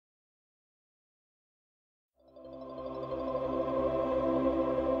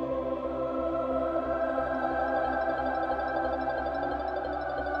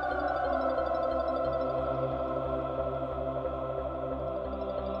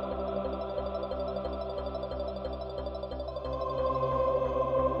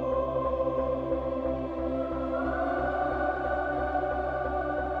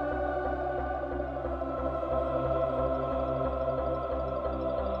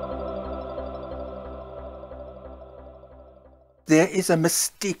There is a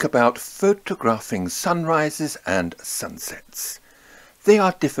mystique about photographing sunrises and sunsets. They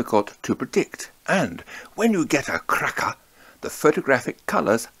are difficult to predict, and when you get a cracker, the photographic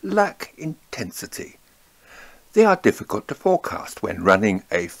colours lack intensity. They are difficult to forecast when running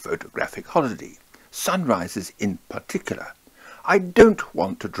a photographic holiday, sunrises in particular. I don't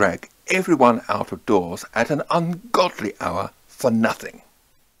want to drag everyone out of doors at an ungodly hour for nothing.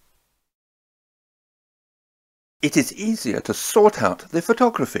 It is easier to sort out the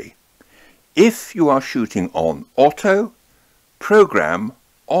photography. If you are shooting on auto, program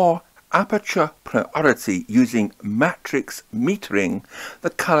or aperture priority using matrix metering, the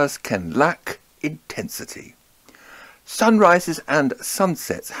colours can lack intensity. Sunrises and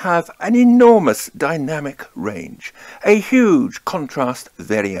sunsets have an enormous dynamic range, a huge contrast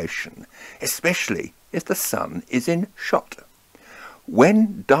variation, especially if the sun is in shot.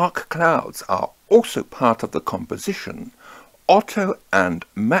 When dark clouds are also part of the composition, auto and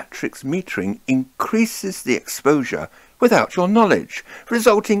matrix metering increases the exposure without your knowledge,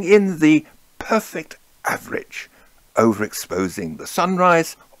 resulting in the perfect average, overexposing the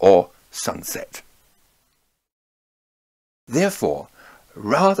sunrise or sunset. Therefore,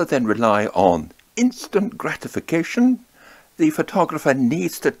 rather than rely on instant gratification, the photographer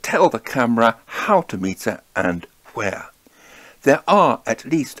needs to tell the camera how to meter and where. There are at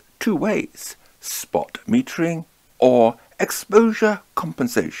least two ways: spot metering or exposure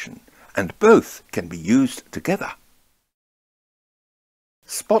compensation, and both can be used together.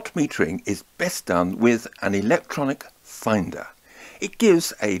 Spot metering is best done with an electronic finder. It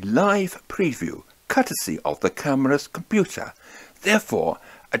gives a live preview courtesy of the camera's computer. Therefore,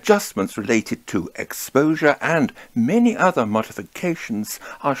 adjustments related to exposure and many other modifications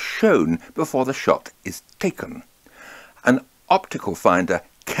are shown before the shot is taken. An optical finder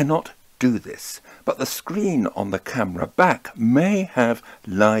cannot do this, but the screen on the camera back may have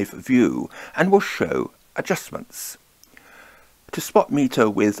live view and will show adjustments. To spot meter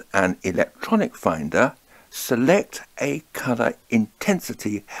with an electronic finder, select a colour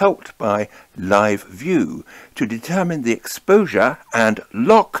intensity helped by live view to determine the exposure and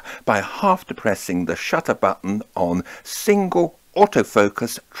lock by half depressing the shutter button on single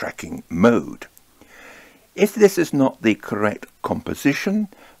autofocus tracking mode. If this is not the correct composition,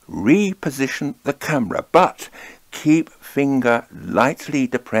 reposition the camera, but keep finger lightly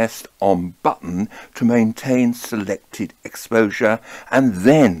depressed on button to maintain selected exposure and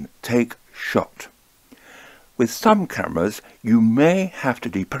then take shot. With some cameras, you may have to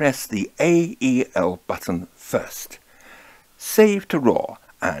depress the AEL button first. Save to RAW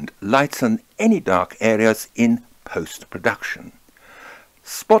and lighten any dark areas in post-production.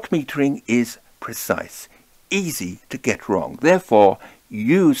 Spot metering is precise, easy to get wrong. Therefore,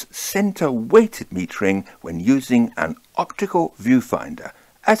 use center-weighted metering when using an optical viewfinder,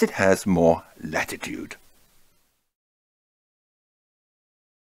 as it has more latitude.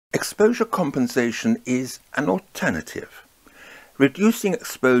 Exposure compensation is an alternative. Reducing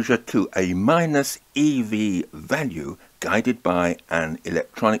exposure to a minus EV value guided by an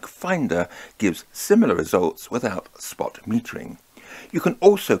electronic finder gives similar results without spot metering. You can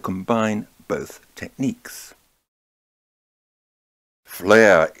also combine both techniques.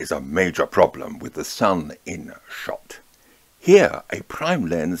 Flare is a major problem with the sun in shot. Here, a prime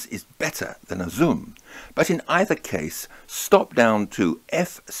lens is better than a zoom, but in either case, stop down to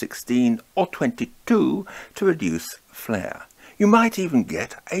f16 or 22 to reduce flare. You might even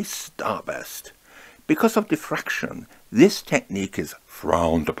get a starburst. Because of diffraction, this technique is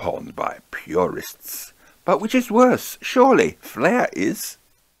frowned upon by purists. But which is worse? Surely flare is.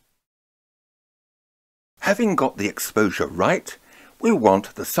 Having got the exposure right, we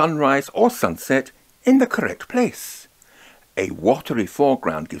want the sunrise or sunset in the correct place. A watery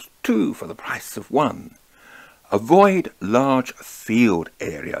foreground gives 2 for the price of 1. Avoid large field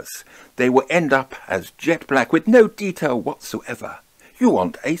areas. They will end up as jet black with no detail whatsoever. You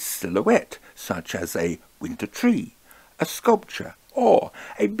want a silhouette, such as a winter tree, a sculpture, or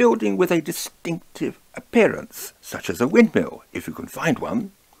a building with a distinctive appearance, such as a windmill, if you can find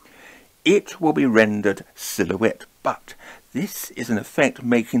one. It will be rendered silhouette, but this is in effect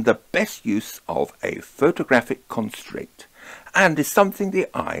making the best use of a photographic constraint, and is something the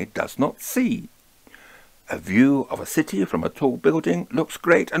eye does not see. A view of a city from a tall building looks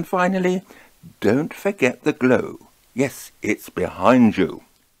great, and finally, don't forget the glow. Yes, it's behind you.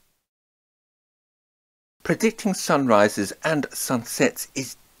 Predicting sunrises and sunsets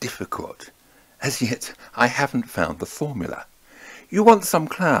is difficult. As yet, I haven't found the formula. You want some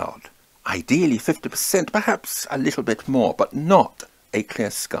cloud, ideally 50%, perhaps a little bit more, but not a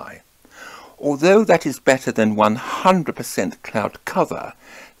clear sky. Although that is better than 100% cloud cover,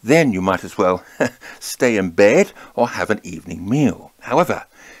 then you might as well stay in bed or have an evening meal. However,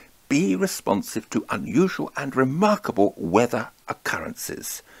 be responsive to unusual and remarkable weather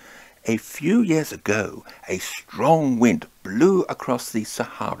occurrences. A few years ago, a strong wind blew across the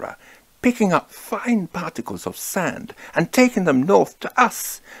Sahara, picking up fine particles of sand and taking them north to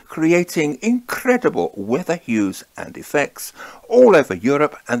us, creating incredible weather hues and effects all over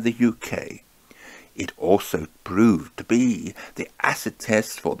Europe and the UK. It also proved to be the acid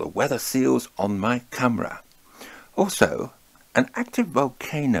test for the weather seals on my camera. Also, an active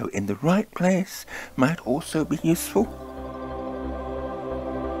volcano in the right place might also be useful.